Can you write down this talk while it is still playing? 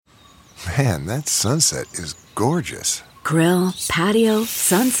Man, that sunset is gorgeous. Grill, patio,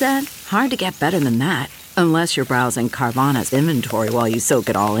 sunset. Hard to get better than that. Unless you're browsing Carvana's inventory while you soak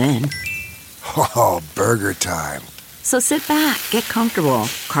it all in. Oh, burger time. So sit back, get comfortable.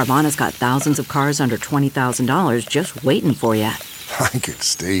 Carvana's got thousands of cars under $20,000 just waiting for you. I could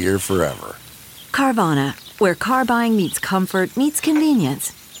stay here forever. Carvana, where car buying meets comfort meets convenience.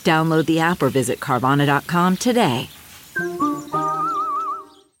 Download the app or visit Carvana.com today.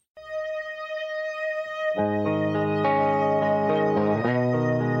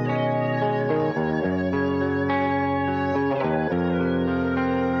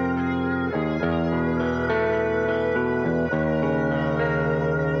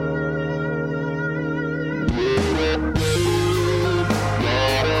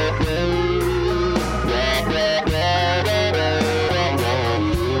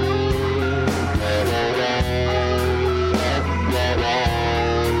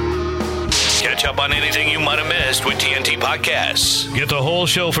 On anything you might have missed with TNT Podcasts. Get the whole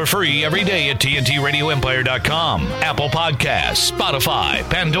show for free every day at TNTRadioEmpire.com, Apple Podcasts, Spotify,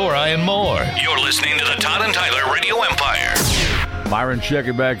 Pandora, and more. You're listening to the Todd and Tyler Radio Empire. Myron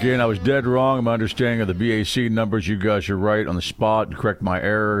checking back in. I was dead wrong in my understanding of the BAC numbers. You guys are right on the spot. Correct my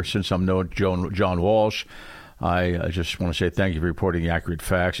error since I'm no John Walsh. I just want to say thank you for reporting accurate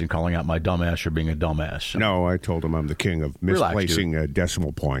facts and calling out my dumbass for being a dumbass. No, I told him I'm the king of misplacing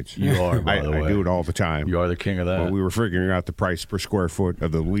decimal points. You are, by the way. I do it all the time. You are the king of that. When we were figuring out the price per square foot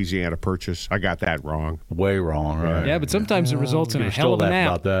of the Louisiana Purchase, I got that wrong. Way wrong, right? Yeah, but sometimes it results in a hell still of an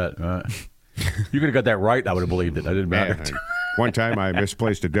laugh app. about that. Right? You could have got that right, I would have believed it. I didn't matter. One time I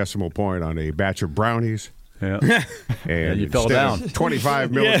misplaced a decimal point on a batch of brownies. Yeah. And you fell down.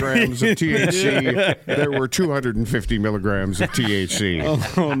 25 milligrams of THC, there were 250 milligrams of THC.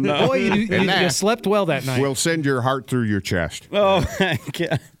 Oh, no. Boy, you slept well that night. Will send your heart through your chest. Oh, my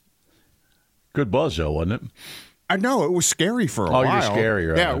God. Good buzz, though, wasn't it? I know. It was scary for a while. Oh, you're scary,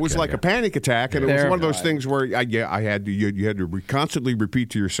 right? Yeah, it was like a panic attack, and it was one of those things where I had to, you had to constantly repeat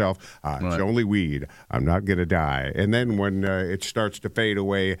to yourself, it's only weed. I'm not going to die. And then when it starts to fade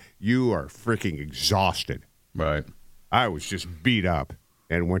away, you are freaking exhausted. Right. I was just beat up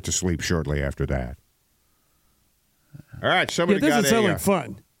and went to sleep shortly after that. All right, somebody got doesn't sound like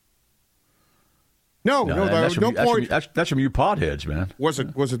fun. No, that's no point. That's from you potheads, man. Was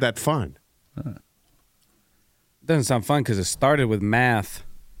it that fun? Doesn't sound fun because it started with math.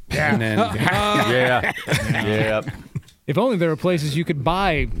 Yeah. And then, yeah. If only there were places you could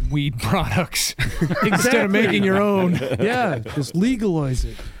buy weed products instead of making your own. Yeah, just legalize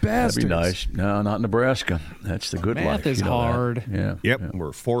it. Bastards. That'd be nice. No, not Nebraska. That's the good life. Math is hard. Yeah. Yep.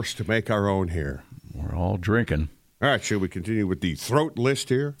 We're forced to make our own here. We're all drinking. All right, shall we continue with the throat list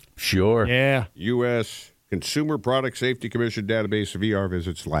here? Sure. Yeah. U.S. Consumer Product Safety Commission database of ER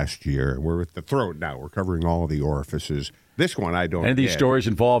visits last year. We're with the throat now. We're covering all of the orifices. This one I don't. Any of these stories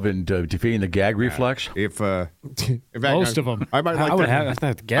involve in defeating the gag reflex? If most of them, I might like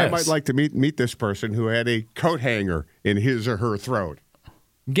to guess. I might like to meet this person who had a coat hanger in his or her throat.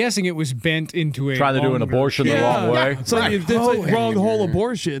 I'm guessing it was bent into a. Trying to do an abortion the wrong way. It's like like wrong hole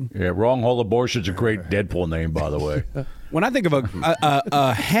abortion. Yeah, wrong hole abortion's a great Deadpool name, by the way. When I think of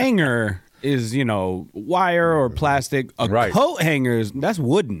a hanger, is wire or plastic. A coat hanger that's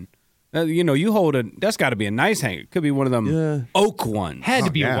wooden. You hold that's got to be a nice hanger. Could be one of them oak ones. Had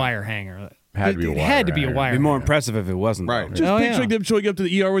to be a wire hanger. Had to be a wire Had to be a hanger. wire. It'd be more impressive if it wasn't. Right. Though. Just picturing them showing up to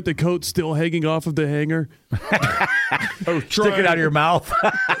the ER with the coat still hanging off of the hanger. Stick it out of your mouth.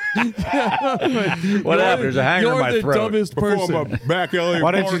 What happened? There's a hanger in my throat. You're the dumbest person. Perform a back alley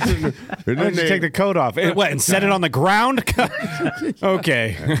Why don't you take the coat off? And set it on the ground?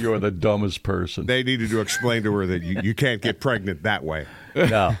 Okay. You're the dumbest person. They needed to explain to her that you can't get pregnant that way.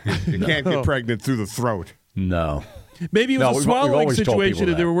 No. You can't get pregnant through the throat. No. Maybe it was a swallowing situation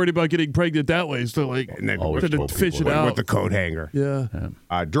and they were that. worried about getting pregnant that way. So, like, And then to fish it out. with the coat hanger. Yeah.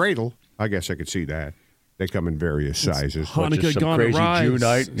 Dreidel, I guess I could see that. They come in various sizes. Hanukkah Some gone crazy awry. Jew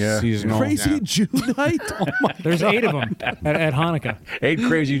night. Yeah. Seasonal. Crazy Jew night? Oh my There's 8 of them at Hanukkah. 8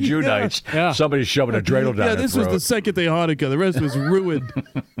 crazy Jew nights. Yeah. Somebody's shoving a dreidel down Yeah, their this was throat. the second day Hanukkah. The rest was ruined.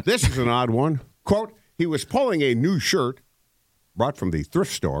 This is an odd one. Quote, he was pulling a new shirt brought from the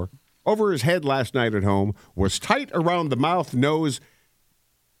thrift store over his head last night at home, was tight around the mouth, nose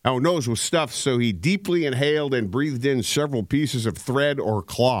was stuffed, so he deeply inhaled and breathed in several pieces of thread or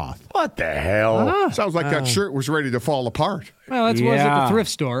cloth. What the hell? Sounds like that shirt was ready to fall apart. Well, that's what was at the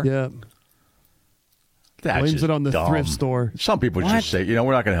thrift store. Yeah. That's Blames just it on the dumb. thrift store. Some people just say,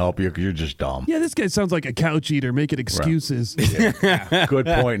 we're not going to help you because you're just dumb. Yeah, this guy sounds like a couch eater making excuses. Right. Good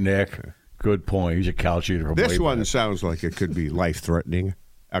point, Nick. Good point. He's a couch eater from This way one back. sounds like it could be life-threatening.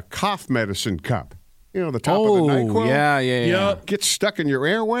 a cough medicine cup. You know, the top of Oh, the NyQuil? yeah. Gets stuck in your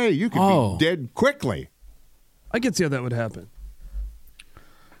airway, you could be dead quickly. I can see how that would happen.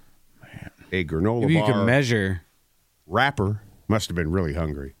 A granola Maybe you bar can measure. wrapper must have been really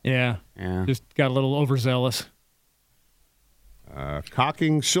hungry. Yeah. Yeah. Just got a little overzealous.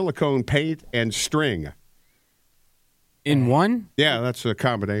 Caulking, silicone paint, and string. In one? Yeah, that's a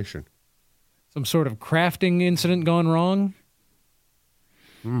combination. Some sort of crafting incident gone wrong.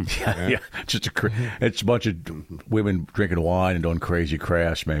 Yeah. It's a bunch of women drinking wine and doing crazy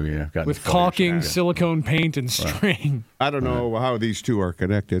crafts, maybe. With caulking, silicone paint, and string. I don't know how these two are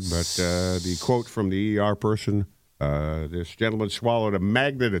connected, but the quote from the ER person, this gentleman swallowed a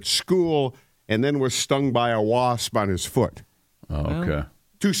magnet at school and then was stung by a wasp on his foot. Oh, okay.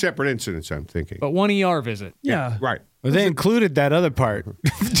 Two separate incidents, I'm thinking. But one ER visit. Yeah. Right. Well, they included that other part.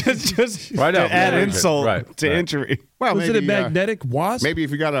 just Right to out, add right. insult Right, to right. injury. Well, Was it a magnetic wasp? Maybe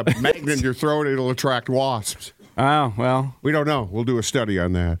if you got a magnet in your throat, it'll attract wasps. Oh, well. We don't know. We'll do a study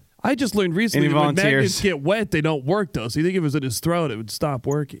on that. I just learned recently Any that when volunteers? magnets get wet, they don't work, though. So you think if it was in his throat, it would stop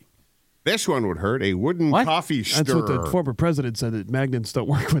working. This one would hurt. A wooden coffee stirrer. That's what the former president said, that magnets don't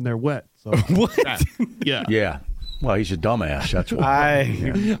work when they're wet. So. What? Yeah. Yeah. Well, he's a dumbass. That's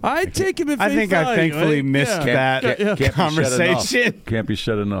why. I'd take him at face I think I value, thankfully right? missed that Can't be said conversation. enough. Can't be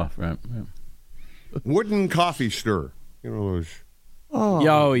said enough. Right. Yeah. Wooden coffee stirrer. You know those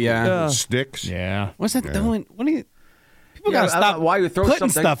Yo, yeah. sticks? Yeah. What's that doing? What do you... People Yeah, got to stop why you throw putting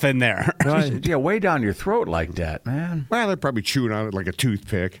something- stuff in there. Yeah, way down your throat like that, man. Well, they're probably chewing on it like a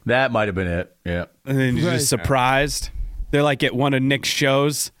toothpick. That might have been it. Yeah. And then you're just surprised. They're like at one of Nick's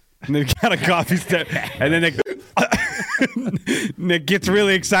shows, and they've got a coffee stick, and then Nick gets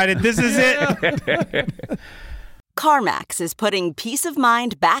really excited. This is it. CarMax is putting peace of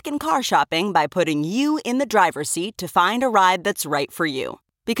mind back in car shopping by putting you in the driver's seat to find a ride that's right for you.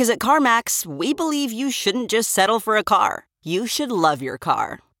 Because at CarMax, we believe you shouldn't just settle for a car. You should love your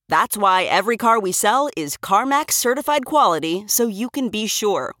car. That's why every car we sell is CarMax certified quality, so you can be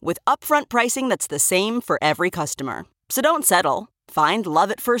sure with upfront pricing that's the same for every customer. So don't settle. Find love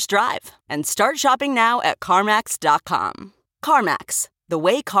at first drive and start shopping now at CarMax.com. CarMax, the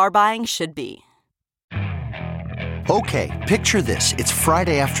way car buying should be. Okay, picture this. It's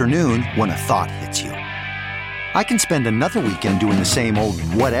Friday afternoon when a thought hits you. I can spend another weekend doing the same old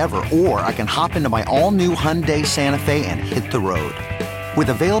whatever, or I can hop into my all-new Hyundai Santa Fe and hit the road. With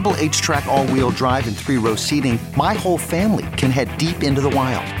available H-Track all-wheel drive and 3-row seating, my whole family can head deep into the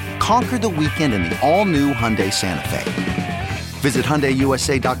wild. Conquer the weekend in the all-new Hyundai Santa Fe. Visit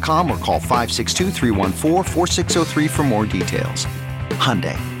HyundaiUSA.com or call 562-314-4603 for more details.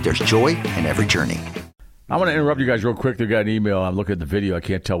 Hyundai, there's joy in every journey. I want to interrupt you guys real quick. They got an email. I'm looking at the video. I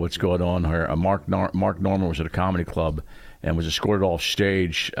can't tell what's going on here. Mark Norman was at a comedy club and was escorted off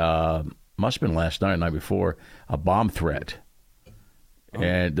stage. Must have been last night or the night before. A bomb threat. Oh.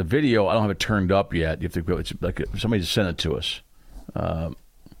 And the video, I don't have it turned up yet. You have to go. It's like somebody just sent it to us.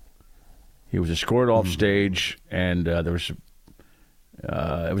 He was escorted off stage, and there was.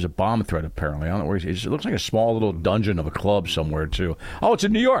 It was a bomb threat, apparently. I don't know where it looks like a small little dungeon of a club somewhere, too. Oh, it's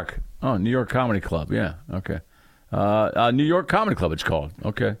in New York. Oh, New York Comedy Club. Yeah, okay. New York Comedy Club, it's called.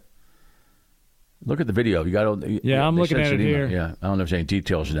 Okay. Look at the video. You got. Yeah, I'm looking at it here. Yeah, I don't know if there's any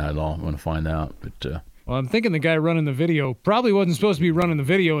details in that at all. I'm going to find out. But well, I'm thinking the guy running the video probably wasn't supposed to be running the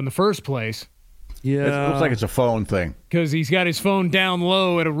video in the first place. Yeah. It looks like it's a phone thing. Because he's got his phone down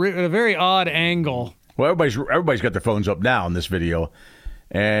low at a very odd angle. Well, everybody's got their phones up now in this video,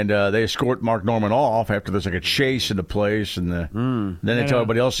 and they escort Mark Norman off after there's like a chase in the place, and then they tell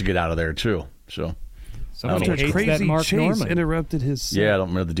everybody else to get out of there too. So, somebody hates crazy that Mark chase Norman. interrupted his set. Yeah, I don't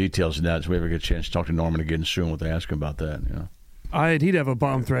remember the details of that, so we ever get a chance to talk to Norman again soon. We'll ask him about that. You know. He'd have a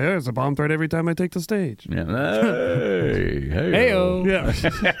bomb threat. There's a bomb threat every time I take the stage. Yeah. Hey, Hey-o. Yeah.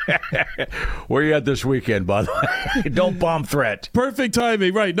 Where you at this weekend, by the way? Don't bomb threat. Perfect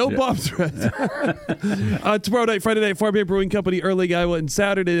timing, right? No bomb threat. Tomorrow night, Friday night, Farm Beer Brewing Company, Early, Iowa, and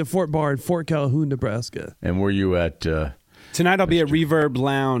Saturday at Fort Bar in Fort Calhoun, Nebraska. And where you at? Tonight I'll be at Reverb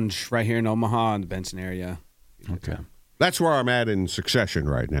Lounge right here in Omaha in the Benson area. Okay. That's where I'm at in Succession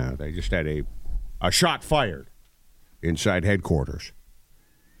right now. They just had a shot fired inside headquarters.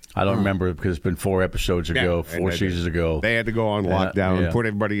 I don't remember because it's been 4 episodes ago, 4 seasons ago. They had to go on lockdown and put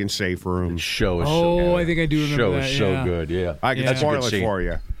everybody in safe rooms. The show is I think I do remember that. Show is so good, yeah. I can spoil it for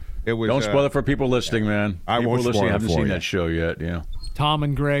you. It was, don't spoil it for people listening, man. I people won't listening spoil it haven't for seen you. that show yet, yeah. Tom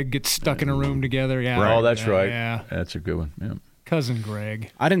and Greg get stuck in a room together. Yeah. Right. Oh, that's right. Yeah. That's a good one, yeah. Cousin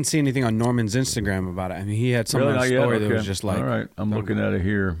Greg. I didn't see anything on Norman's Instagram about it. I mean, he had some Really? on a Not yet? story that Okay. was just like... All right, I'm looking at it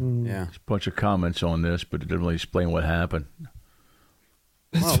here. Yeah. There's a bunch of comments on this, but it didn't really explain what happened.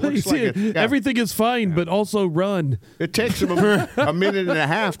 Well, it looks like everything is fine, but also run. It takes them a minute and a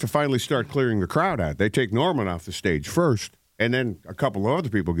half to finally start clearing the crowd out. They take Norman off the stage first, and then a couple of other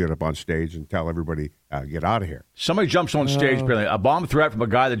people get up on stage and tell everybody, get out of here. Somebody jumps on stage, apparently. A bomb threat from a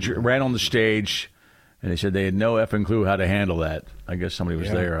guy that ran on the stage, and they said they had no effing clue how to handle that. I guess somebody was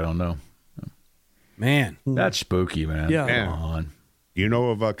there. I don't know. Man. That's spooky, man. Yeah. Come on. You know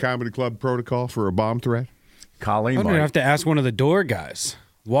of a comedy club protocol for a bomb threat? Colleen I'm going might. to have to ask one of the door guys.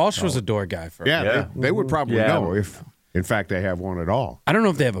 Walsh was a door guy first. Yeah. They would probably know if, in fact, they have one at all. I don't know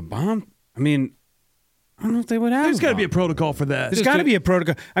if they have a bomb. I mean, I don't know if they would have. There's got to be a protocol for that. There's got to be a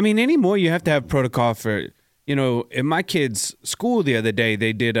protocol. I mean, anymore you have to have protocol for, in my kids' school the other day,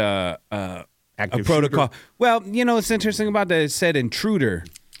 they did a protocol. Shooter. Well, it's interesting about that. It said intruder.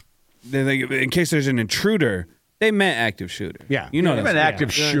 In case there's an intruder, they meant active shooter. Yeah. They meant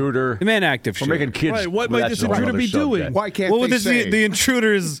active shooter. They meant active We're shooter. making kids. Right, what well, might that's this a whole intruder other be subject. doing? Why can't Well, they this say? the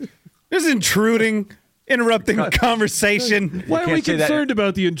intruder is intruding, interrupting conversation. Why are we can't say that. concerned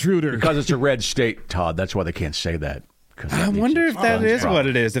about the intruder? Because it's a red state, Todd. That's why they can't say that. I wonder if that is what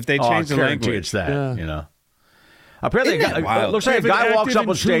it is. If they change the I guarantee language, it's that. Yeah. Apparently, Isn't that wild? looks like a Have an guy walks active up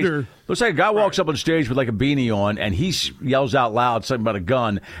on stage. intruder. Looks like a guy walks up on stage with like a beanie on, and he yells out loud something about a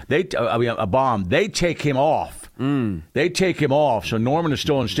gun. A bomb. They take him off. They take him off. So Norman is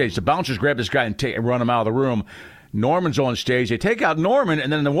still on stage. The bouncers grab this guy and run him out of the room. Norman's on stage. They take out Norman,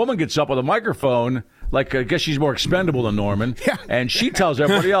 and then the woman gets up with a microphone. Like, I guess she's more expendable than Norman. Yeah. And she tells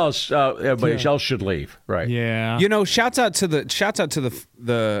everybody else, everybody else should leave. Right. Yeah. Shouts out to the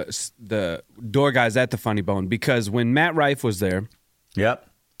door guys at the Funny Bone, because when Matt Rife was there, Yep.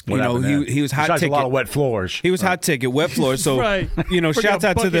 he was hot Besides ticket. a lot of wet floors. He was hot ticket, wet floors. So Right. shouts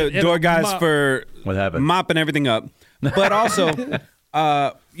out to the bucket and door a guys mop. for What happened? mopping everything up. But also,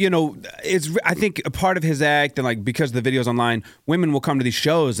 it's I think a part of his act, and like because the videos online, women will come to these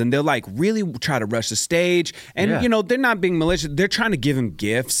shows and they'll like really try to rush the stage, and they're not being malicious. They're trying to give him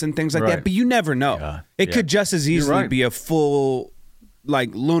gifts and things like that. But you never know. Yeah. It could just as easily be a full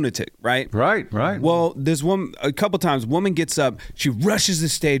like lunatic, right? Right. Well, this woman, a couple times, woman gets up, she rushes the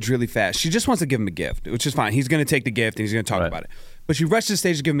stage really fast. She just wants to give him a gift, which is fine. He's going to take the gift and he's going to talk about it. But she rushes the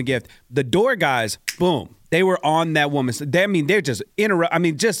stage to give him a gift. The door guys, boom, they were on that woman. They're just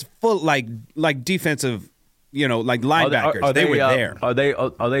just full like defensive, like linebackers. They were there. Are they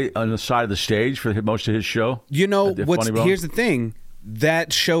on the side of the stage for most of his show? Here's the thing.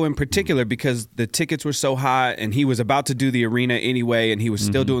 That show in particular, because the tickets were so high and he was about to do the arena anyway and he was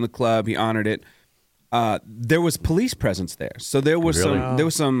still doing the club, he honored it. There was police presence there. So there was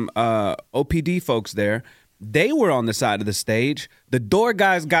some OPD folks there. They were on the side of the stage. The door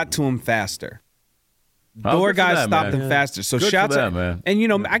guys got to him faster. Door guys stopped them faster. So shouts out, man.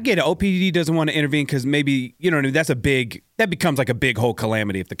 And I get it. OPD doesn't want to intervene because maybe that becomes like a big whole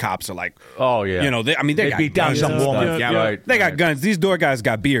calamity if the cops are like, oh yeah, they got beat down guns some and woman. stuff. Yeah, right. They got guns. These door guys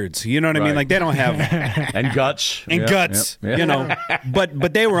got beards. You know what I mean? Like they don't have and guts and guts.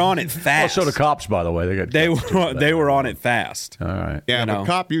 But they were on it fast. Well, so the cops, by the way, they were on it fast. All right. Yeah, the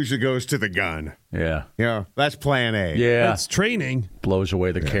cop usually goes to the gun. Yeah. Yeah, that's plan A. Yeah. That's training. Blows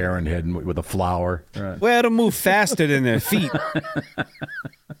away the Karen head with a flower. Right. Well, it'll move faster than their feet.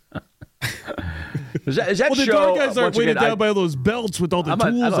 Is that Well, the show, door guys aren't once weighted again, down by all those belts with all the tools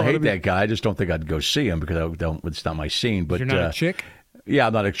I don't on hate them. that guy. I just don't think I'd go see him because it's not my scene. But You're not a chick? Yeah,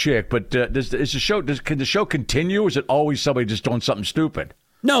 I'm not a chick. But can the show continue? Or is it always somebody just doing something stupid?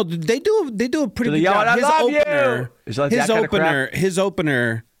 No, they do a pretty good yell, job. "I love you!" Is that that kind of crap? His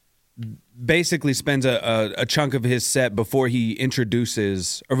opener basically spends a chunk of his set before he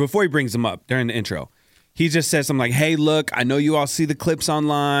introduces or before he brings them up during the intro. He just says something like, "Hey, look, I know you all see the clips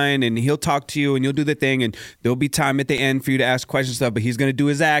online," and he'll talk to you and you'll do the thing, and there'll be time at the end for you to ask questions and stuff. But he's going to do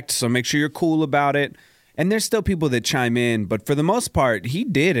his act, so make sure you're cool about it. And there's still people that chime in, but for the most part, he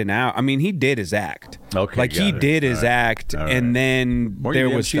did his act. Okay, like he did his act, and then there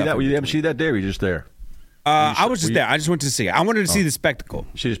was stuff. Were you able to see that day? Or were you just there? I was just there. I just wanted to see it. I wanted to see the spectacle.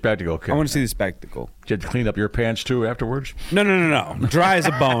 See the spectacle. Okay. I want to see the spectacle. Did you have to clean up your pants too afterwards? No. Dry as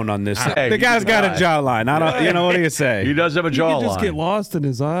a bone on this. Hey, the guy's got a jawline. I don't. You know what do you say? He does have a You can jawline. just get lost in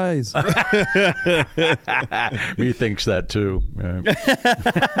his eyes. Me thinks that too.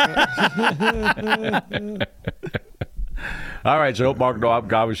 All right, so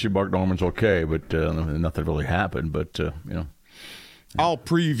obviously Mark Norman's okay, but nothing really happened. But I'll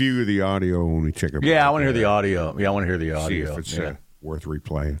preview the audio when we check it. Yeah, I want to hear the audio. Yeah, I want to hear the audio. See if it's worth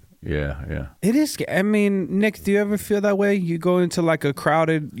replaying. Yeah. It is. I mean, Nick, do you ever feel that way? You go into like a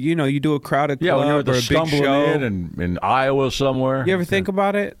crowded, you do a crowded club when you're at the or a big stumbling show. in Iowa somewhere. You ever think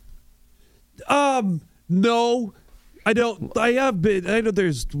about it? No. I know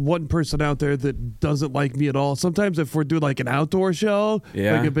there's one person out there that doesn't like me at all. Sometimes if we're doing like an outdoor show,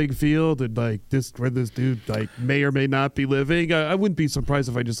 like a big field, and like where this dude like may or may not be living, I wouldn't be surprised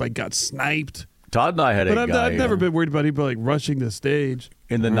if I just like got sniped. Todd and I had I've never been worried about anybody like rushing the stage.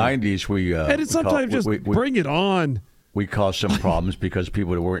 In the 90s, bring it on. We caused some problems because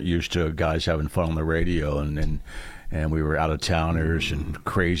people weren't used to guys having fun on the radio, and we were out-of-towners and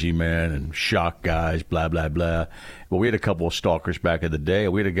crazy men and shock guys, blah, blah, blah. But we had a couple of stalkers back in the day.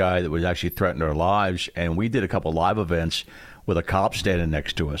 We had a guy that was actually threatening our lives, and we did a couple of live events with a cop standing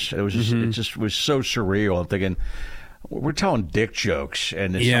next to us. It was just was so surreal. I'm thinking, we're telling dick jokes,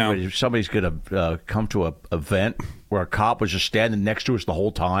 and somebody's going to come to an event where a cop was just standing next to us the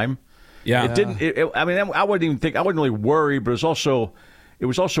whole time. Yeah, it didn't. I mean, I wouldn't even think. I wasn't really worried, but it was also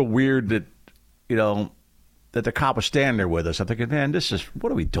weird that that the cop was standing there with us. I'm thinking, man,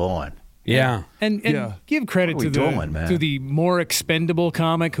 what are we doing? Yeah, and give credit to the more expendable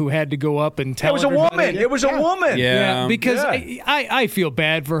comic who had to go up and tell. It was a woman. It was a woman. Yeah, because I feel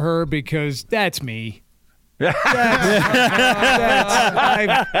bad for her because that's me.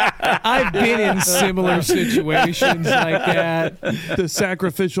 I've been in similar situations like that. The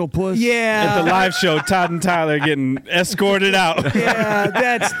sacrificial puss. Yeah. At the live show, Todd and Tyler getting escorted out. Yeah,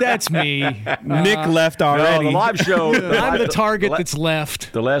 that's me. Nick left already. No, the live show. I'm the target that's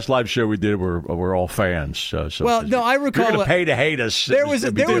left. The last live show we did, we're all fans. I recall. You're gonna pay to hate us. There was a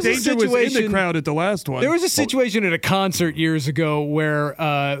situation was in the crowd at the last one. There was a situation at a concert years ago where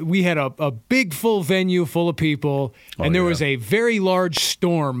we had a big full venue full of people, and there was a very large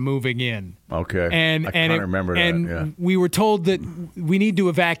storm moving in. Okay. And I kind of remember that. And we were told that we need to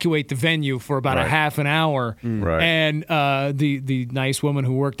evacuate the venue for about a half an hour. Right. And the nice woman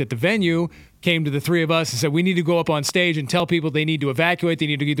who worked at the venue came to the three of us and said, we need to go up on stage and tell people they need to evacuate. They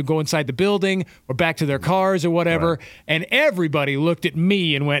need to either go inside the building or back to their cars or whatever. Right. And everybody looked at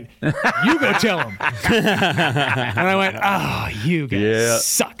me and went, you go tell them. And I went, you guys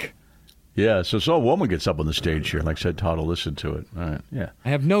suck. Yeah, so a woman gets up on the stage here, and like I said, Todd will listen to it. All right, yeah. I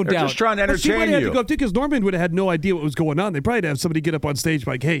have no doubt. Just trying to entertain she might have you. to go up because Norman would have had no idea what was going on. They probably have somebody get up on stage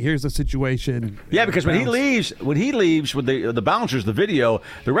like, "Hey, here's the situation." Yeah, because when he leaves with the bouncers, the video,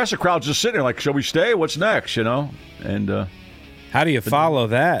 the rest of the crowd's just sitting there like, "Shall we stay? What's next?" And how do you follow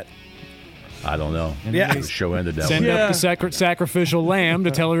that? I don't know. Yeah, the show ended that Send way. up the sacrificial lamb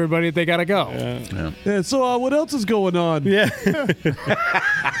to tell everybody that they got to go. Yeah. So what else is going on? Yeah.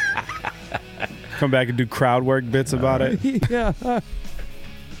 Come back and do crowd work bits about it. Yeah.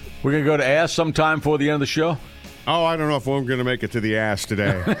 We're going to go to Ask sometime for the end of the show. Oh, I don't know if I'm going to make it to the Ask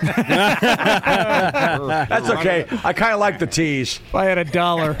today. That's okay. I kind of like the tease. If I had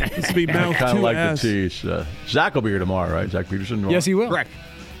 $1, this would be mouth I kind of like ass. the tease. Zach will be here tomorrow, right? Zach Peterson? Tomorrow? Yes, he will. Correct.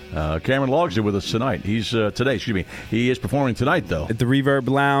 Cameron Logs is with us tonight. He's today, excuse me. He is performing tonight, though. At the Reverb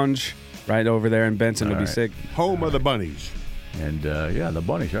Lounge, right over there in Benson. It'll be sick. Home of the Bunnies. And, the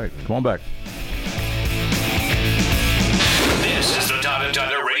Bunnies. All right, come on back.